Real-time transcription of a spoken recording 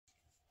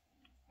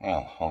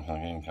Well, Hong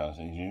game Cardiff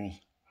news.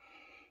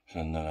 It's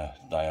another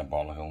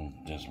diabolical,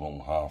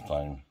 dismal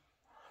half-time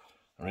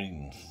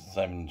reading.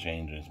 7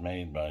 changes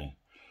made by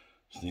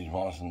Steve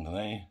Watson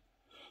today.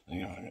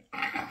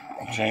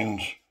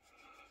 Change.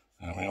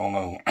 We all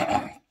know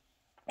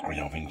we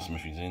don't think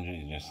Smithy's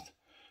injured.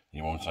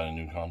 He won't sign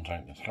a new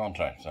contract. His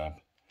contract's up.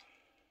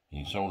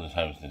 He sold his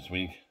house this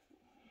week.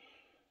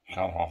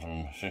 Can't offer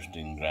him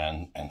 15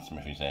 grand, and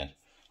Smithy said,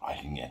 "I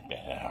can get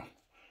better.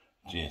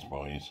 Cheers,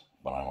 boys,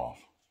 but I'm off."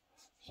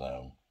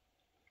 So,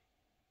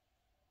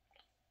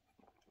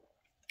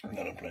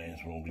 other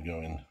players will be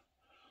going.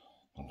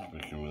 It's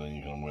quicker than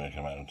you can work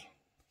them out.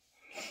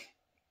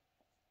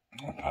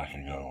 Pack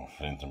and go,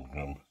 Flint and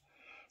Crum.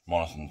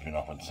 Morrison's been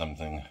offered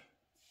something,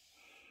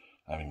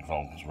 having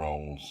false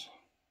roles,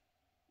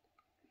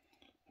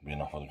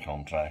 being offered a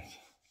contract.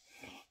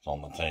 It's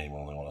on the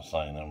table, they want to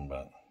sign him,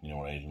 but you know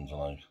what agents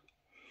are like.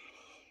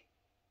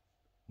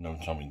 No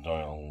Tommy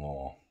Doyle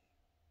or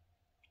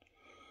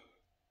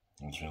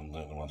Infield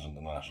that was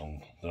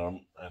international. They're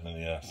on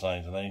the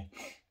side today.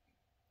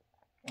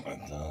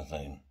 But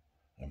saying,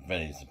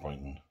 very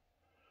disappointing.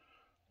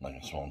 Like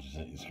a Swansea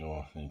City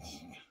score. It's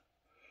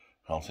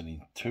Hull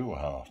City 2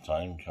 at half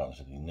time, Cardiff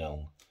City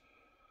 0.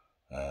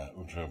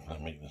 Utrecht will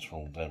make this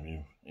full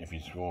debut. If he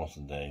scores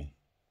today,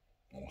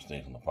 or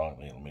stays on the park,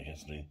 he'll make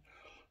history.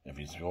 If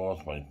he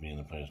scores by being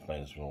the first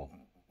player to score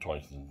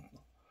twice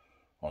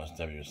on his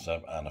debut as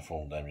sub and a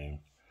full debut,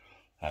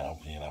 and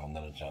hopefully he'll have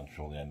another chance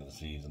before the end of the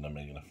season of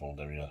making a full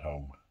debut at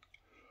home,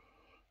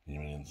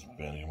 even against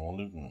Birmingham or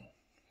Luton.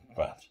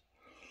 But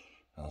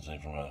I'll say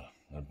from an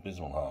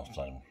abysmal half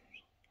time,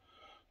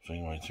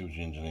 throwing away 2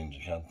 ginger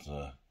cats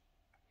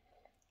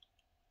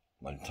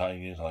like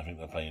Tigers. I think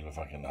they're playing for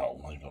fucking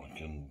Hull. They've got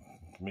it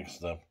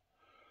mixed up.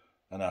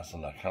 And that's the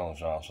luck. Hull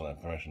asked for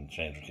their permission to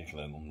change the kick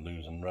and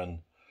lose and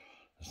run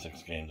the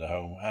 6 games at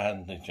home,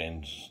 and they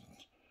changed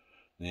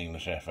the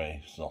English FA.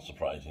 It's not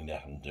surprising they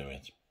haven't do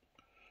it.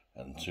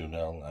 And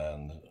 2-0,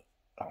 and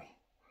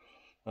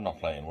they're not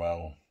playing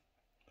well.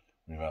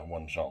 We've had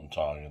 1 shot on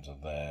target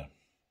at there,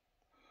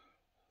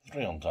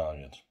 3 on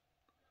target.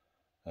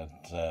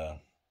 At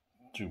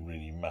 2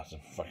 really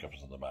massive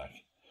fuck-ups at the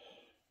back.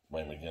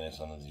 By McGuinness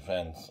on the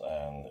defence,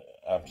 and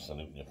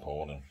absolutely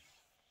appalling.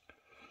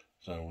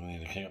 So we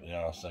need to kick up the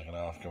arse second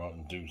half, come out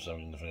and do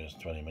something in the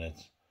first 20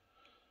 minutes.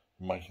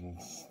 Might be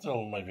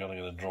able to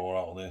get a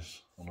draw out of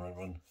this on the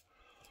ribbon.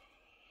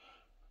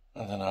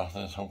 And then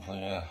after this,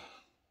 hopefully,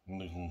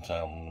 Luton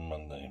Town on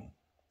Monday.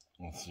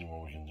 Let's see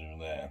what we can do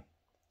there.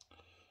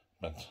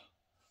 But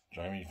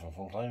join me for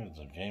full time. It's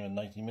a game in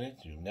 90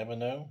 minutes. You never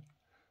know.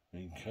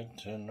 We could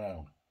turn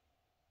round.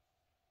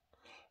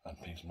 And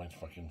pigs might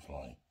fucking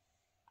fly.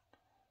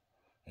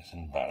 It's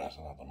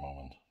embarrassing at the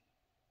moment.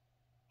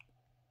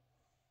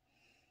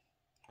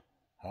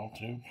 How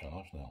to?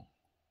 Cardiff 0.